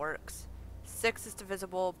how this works. 6 is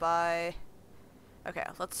divisible by... Okay,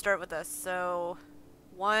 let's start with this. So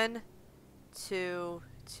 1, 2,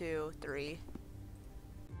 2, 3.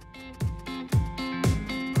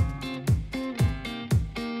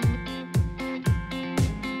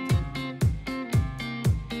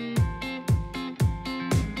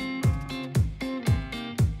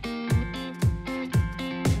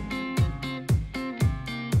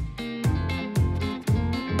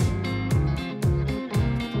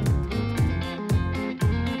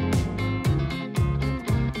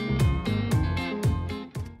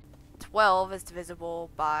 Twelve is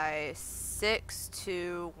divisible by 6,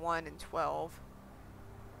 2, 1, and 12.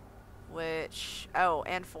 Which... Oh,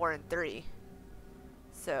 and 4 and 3.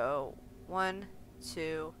 So 1,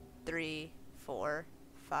 2, 3, 4,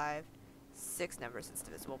 5, 6 numbers it's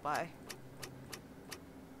divisible by.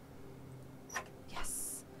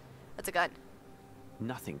 Yes. That's a gun.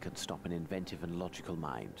 Nothing can stop an inventive and logical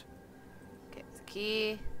mind. Okay, it's a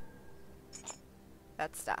key.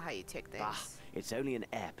 That's not how you take things. Ah, it's only an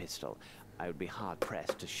air pistol. I would be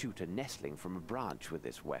hard-pressed to shoot a nestling from a branch with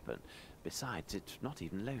this weapon. Besides, it's not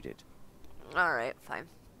even loaded. Alright, fine.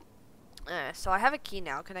 So I have a key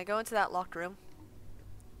now. Can I go into that locked room?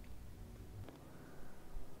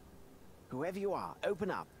 Whoever you are, open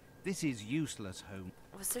up. This is useless, Holmes.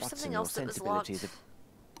 Was there Watson, something your else that was sensibility locked? that-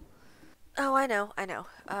 Oh, I know.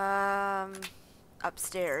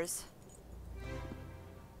 Upstairs.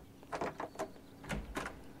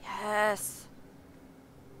 Yes.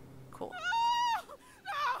 Cool.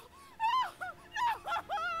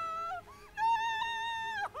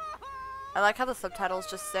 I like how the subtitles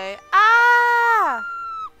just say, "Ah!"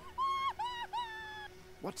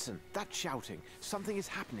 Watson, that's shouting. Something is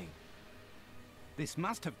happening. This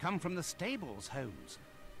must have come from the stables, Holmes.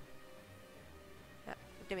 Yeah,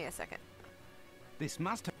 give me a second. This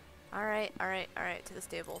must have... Alright, to the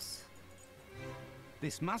stables.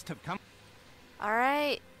 This must have come...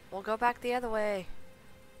 Alright, we'll go back the other way.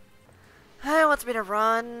 It wants me to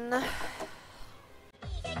run.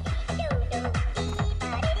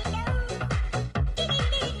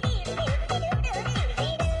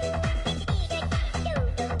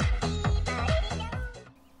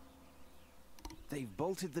 They've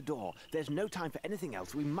bolted the door. There's no time for anything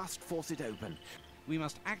else. We must force it open. We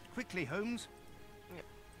must act quickly, Holmes. Yep.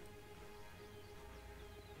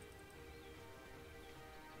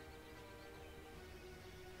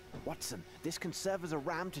 Watson, this can serve as a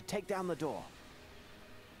ram to take down the door.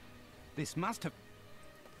 This must have...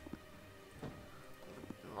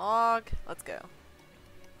 Log. Let's go. I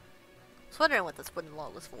was wondering what this wooden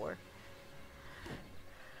log was for.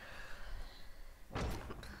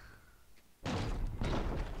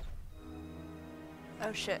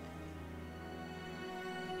 Oh shit.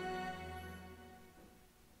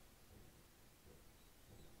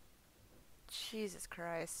 Jesus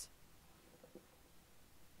Christ.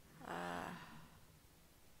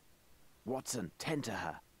 Watson, tend to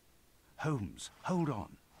her. Holmes, hold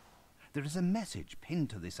on. There is a message pinned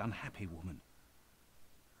to this unhappy woman.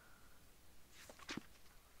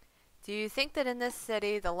 Do you think that in this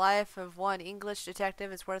city the life of one English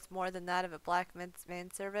detective is worth more than that of a black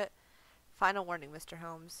manservant? Final warning, Mr.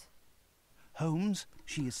 Holmes. Holmes,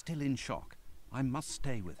 she is still in shock. I must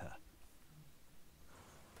stay with her.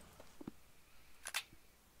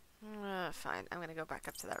 Fine, I'm gonna go back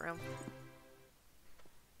up to that room.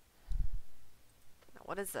 Now,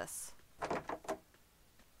 what is this?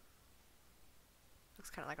 Looks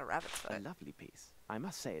kind of like a rabbit's A foot. lovely piece. I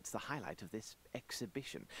must say it's the highlight of this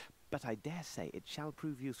exhibition, but I dare say it shall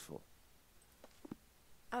prove useful.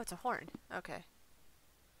 Oh, it's a horn. Okay.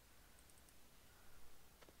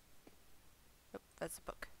 Oh, that's a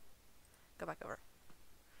book. Go back over.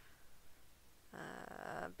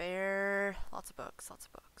 Bear. Lots of books. Lots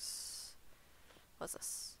of books. What's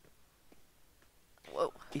this?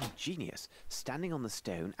 Whoa. Ingenious. Standing on the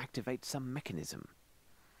stone activates some mechanism.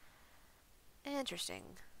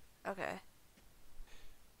 Interesting. Okay.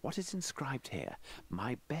 What is inscribed here?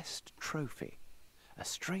 My best trophy. A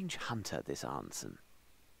strange hunter, this Arnson.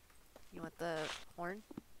 You want the horn?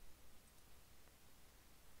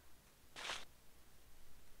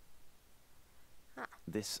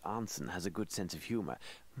 This Arnson has a good sense of humor.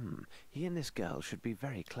 He and this girl should be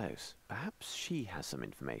very close. Perhaps she has some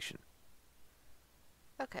information.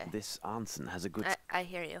 Okay. This Arnson has a good... I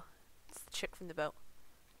hear you. It's the chick from the boat.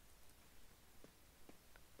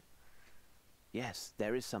 Yes,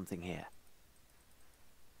 there is something here.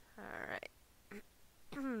 Alright.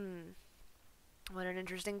 What an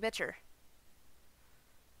interesting picture.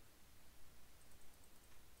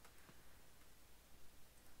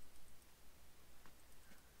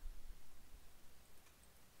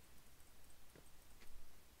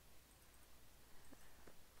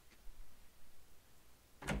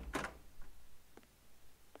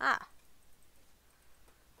 Ah.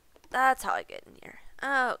 That's how I get in here.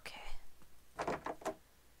 Okay.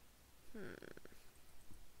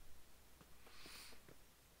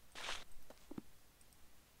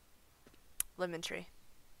 Lemon tree.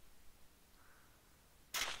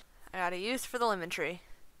 I got a use for the lemon tree.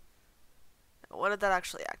 What did that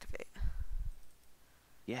actually activate?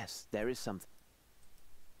 Yes, there is something.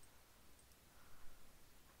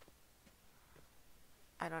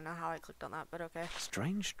 I don't know how I clicked on that, but okay.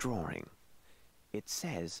 Strange drawing. It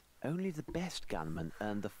says, only the best gunmen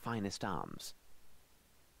earn the finest arms.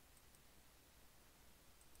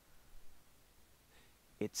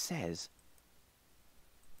 It says...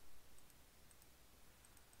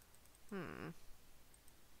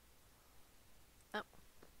 Oh.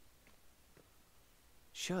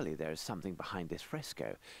 Surely there is something behind this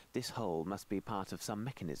fresco. This hole must be part of some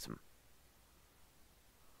mechanism.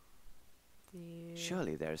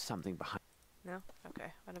 Surely there is something behind... No?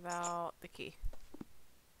 Okay. What about the key?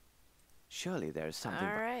 Surely there is something...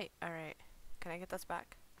 Alright, alright. Can I get this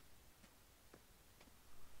back?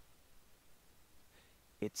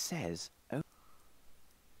 It says... Oh,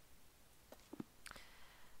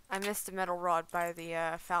 I missed a metal rod by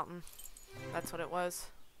the fountain. That's what it was.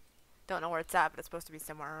 Don't know where it's at, but it's supposed to be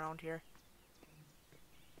somewhere around here.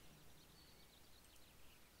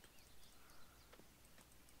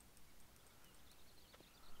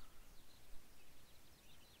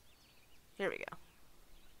 Here we go.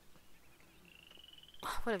 I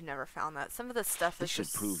would have never found that. Some of this stuff is should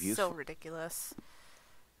just prove so useful. ridiculous.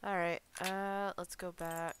 Alright, let's go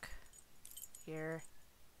back here.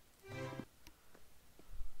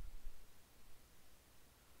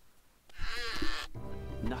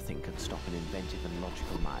 nothing can stop an inventive and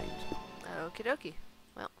logical mind. Okie dokie.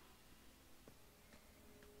 Well.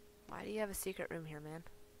 Why do you have a secret room here, man?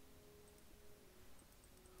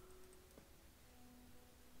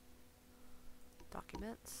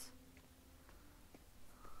 Documents.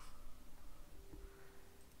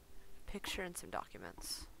 Picture and some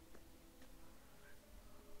documents.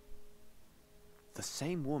 The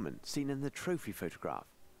same woman seen in the trophy photograph.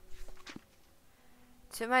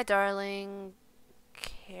 To my darling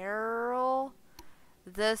Carol,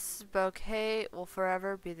 this bouquet will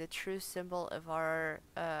forever be the true symbol of our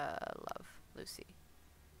love, Lucy.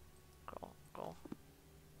 Girl.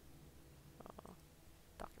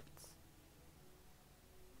 Documents.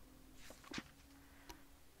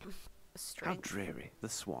 How Strength. dreary, the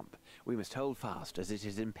swamp. We must hold fast, as it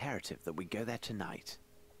is imperative that we go there tonight.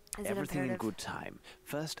 Is it Everything in imperative? good time.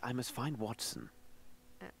 First, I must find Watson.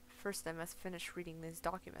 First, I must finish reading these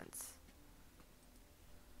documents.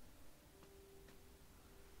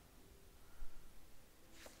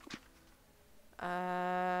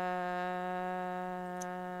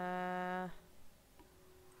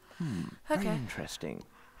 Very Okay. interesting.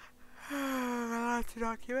 Lots of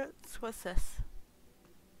documents. What's this?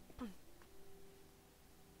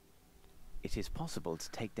 It is possible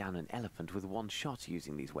to take down an elephant with one shot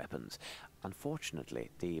using these weapons. Unfortunately,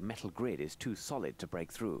 the metal grid is too solid to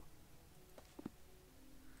break through.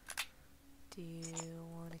 Do you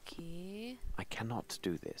want a key? I cannot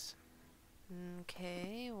do this.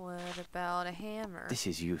 Okay, what about a hammer? This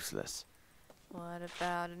is useless. What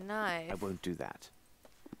about a knife? I won't do that.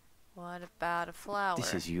 What about a flower?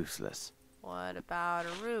 This is useless. What about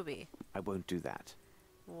a ruby? I won't do that.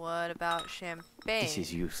 What about champagne? This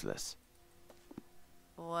is useless.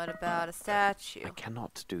 What about a statue? I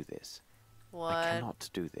cannot do this. What? I cannot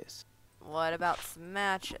do this. What about some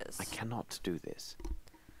matches? I cannot do this.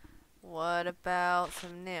 What about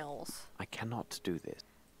some nails? I cannot do this.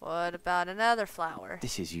 What about another flower?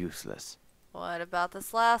 This is useless. What about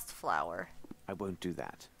this last flower? I won't do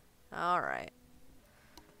that. Alright.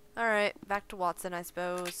 Alright, back to Watson, I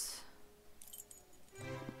suppose.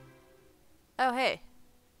 Oh, hey.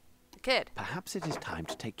 The kid. Perhaps it is time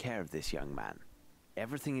to take care of this young man.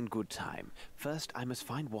 Everything in good time. First, I must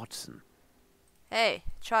find Watson. Hey,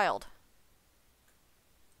 child.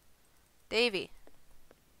 Davy.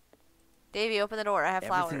 Davy, open the door. I have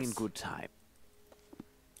flowers. Everything in good time.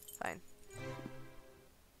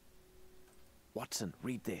 Watson,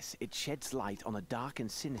 read this. It sheds light on a dark and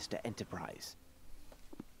sinister enterprise.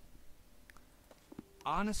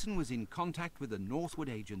 Arneson was in contact with the Northwood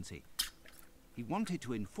Agency. He wanted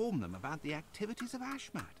to inform them about the activities of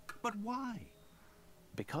Ashmat. But why?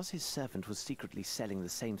 Because his servant was secretly selling the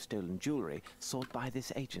same stolen jewelry sought by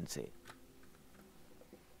this agency.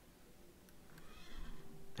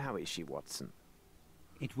 How is she, Watson?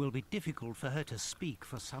 It will be difficult for her to speak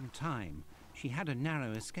for some time. She had a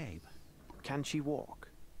narrow escape. Can she walk?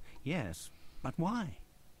 Yes, but why?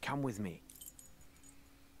 Come with me.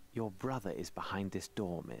 Your brother is behind this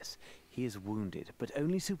door, miss. He is wounded, but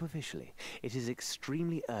only superficially. It is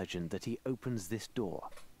extremely urgent that he opens this door.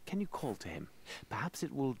 Can you call to him? Perhaps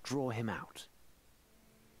it will draw him out.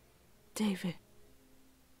 David.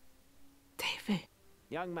 David.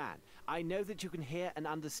 Young man, I know that you can hear and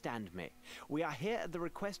understand me. We are here at the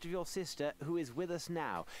request of your sister, who is with us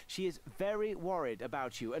now. She is very worried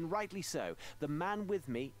about you, and rightly so. The man with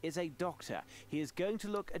me is a doctor. He is going to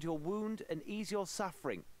look at your wound and ease your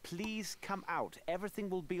suffering. Please come out. Everything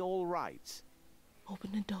will be all right.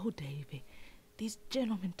 Open the door, Davy. These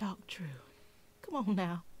gentlemen talk true. Come on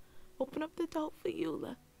now. Open up the door for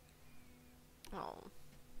Eula. Oh.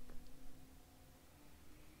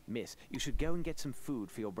 Miss, you should go and get some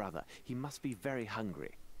food for your brother. He must be very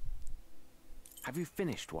hungry. Have you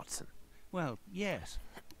finished, Watson? Well, yes.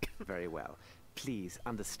 Very well. Please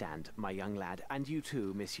understand, my young lad, and you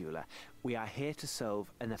too, Miss Eula. We are here to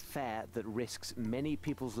solve an affair that risks many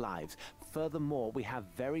people's lives. Furthermore, we have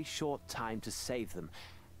very short time to save them.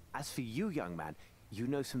 As for you, young man, you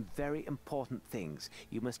know some very important things.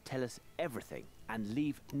 You must tell us everything and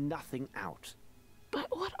leave nothing out. But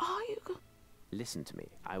what are you? Listen to me.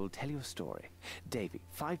 I will tell you a story. Davy,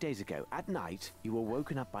 5 days ago, at night, you were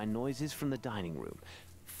woken up by noises from the dining room.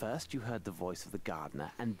 First, you heard the voice of the gardener,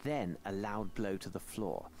 and then a loud blow to the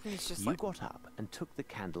floor. You got up and took the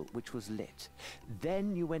candle, which was lit.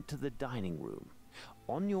 Then you went to the dining room.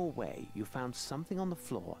 On your way, you found something on the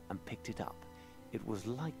floor and picked it up. It was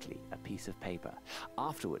likely a piece of paper.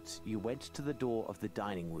 Afterwards, you went to the door of the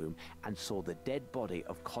dining room and saw the dead body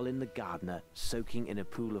of Colin the gardener soaking in a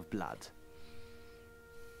pool of blood.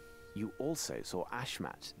 You also saw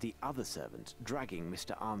Ashmat, the other servant, dragging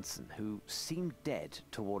Mr. Arneson, who seemed dead,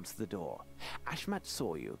 towards the door. Ashmat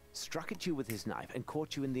saw you, struck at you with his knife, and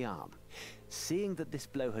caught you in the arm. Seeing that this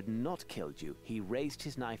blow had not killed you, he raised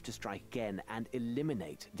his knife to strike again and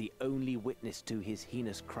eliminate the only witness to his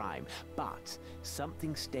heinous crime. But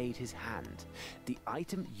something stayed his hand. The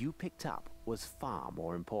item you picked up was far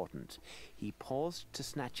more important. He paused to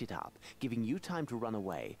snatch it up, giving you time to run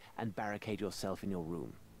away and barricade yourself in your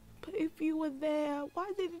room. But if you were there,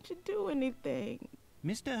 why didn't you do anything?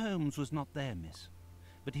 Mr. Holmes was not there, miss.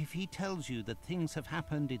 But if he tells you that things have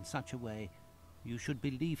happened in such a way, you should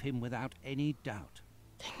believe him without any doubt.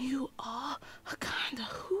 Then you are a kind of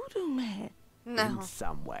hoodoo man. No. In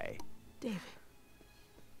some way. David,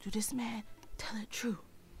 do this man tell it true?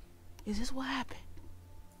 Is this what happened?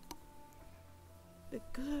 The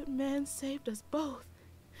good man saved us both.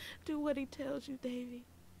 Do what he tells you, Davy.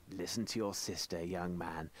 Listen to your sister, young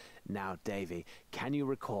man. Now, Davy, can you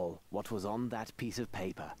recall what was on that piece of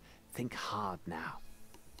paper? Think hard now.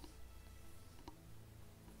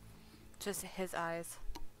 Just his eyes.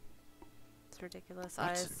 It's ridiculous.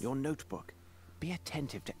 Watson, Eyes. your notebook. Be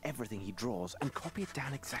attentive to everything he draws and copy it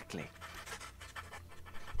down exactly.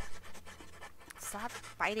 Stop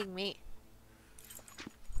biting me.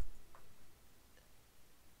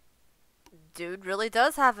 Dude really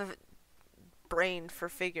does have a brain for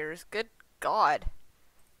figures. Good God.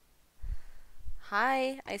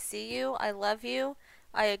 Hi, I see you. I love you.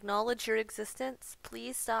 I acknowledge your existence.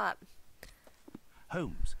 Please stop.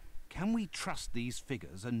 Holmes, can we trust these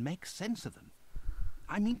figures and make sense of them?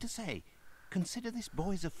 I mean to say, consider this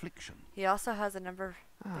boy's affliction. He also has a number.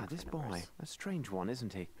 This boy. A strange one,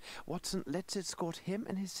 isn't he? Watson, let's escort him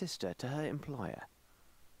and his sister to her employer.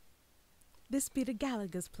 This be the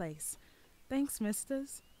Gallagher's place. Thanks,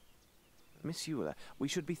 misters. Miss Eula, we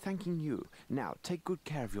should be thanking you. Now, take good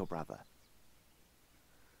care of your brother.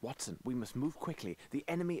 Watson, we must move quickly. The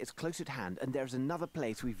enemy is close at hand, and there's another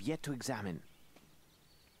place we've yet to examine.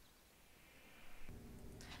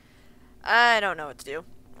 I don't know what to do.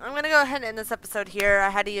 I'm gonna go ahead and end this episode here. I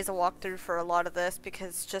had to use a walkthrough for a lot of this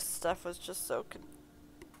because just stuff was just so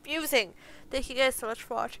confusing. Thank you guys so much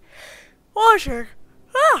for watching.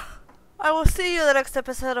 I will see you in the next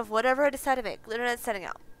episode of whatever I decide to make. Lunernight setting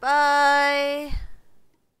out. Bye.